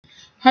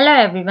Hello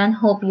everyone,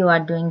 hope you are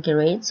doing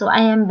great. So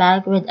I am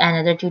back with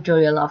another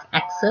tutorial of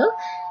Excel.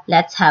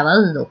 Let's have a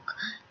look.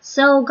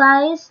 So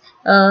guys,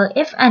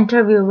 if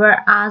interviewer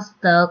asks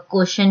the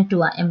question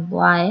to an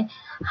employee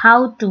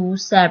how to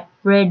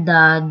separate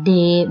the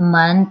day,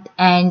 month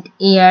and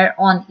year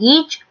on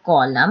each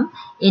column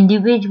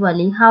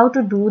individually, how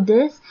to do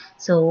this?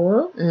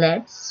 So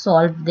let's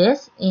solve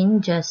this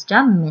in just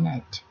a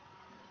minute.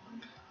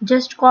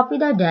 Just copy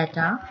the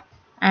data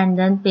and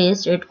then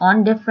paste it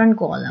on different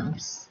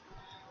columns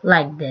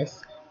like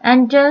this,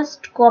 and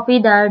just copy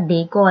the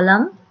day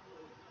column,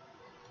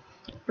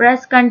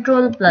 press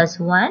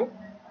Ctrl+1,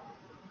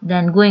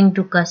 then going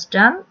to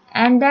custom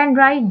and then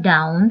write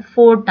down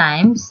 4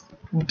 times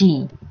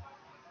D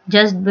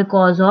just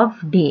because of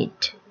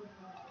date.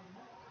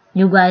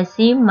 You guys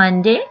see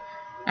Monday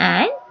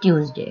and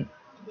Tuesday.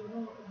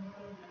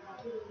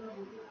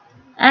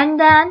 And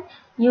then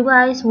you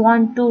guys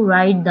want to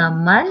write the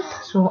month,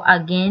 so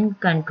again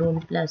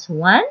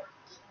Ctrl+1,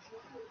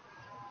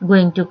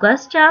 going to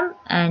custom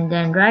and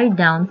then write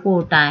down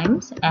 4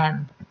 times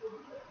M.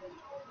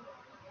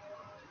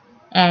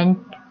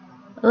 And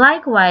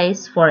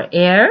likewise for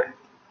year,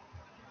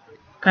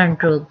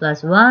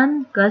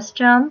 Ctrl+1,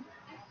 custom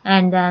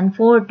and then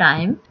 4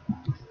 times.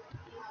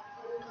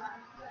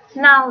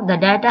 Now the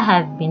data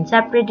have been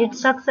separated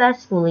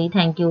successfully.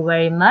 Thank you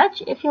very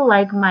much. If you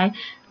like my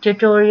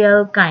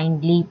tutorial,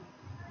 kindly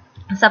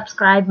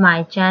subscribe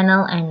my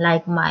channel and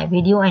like my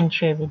video and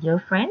share with your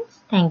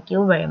friends. Thank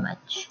you very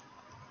much.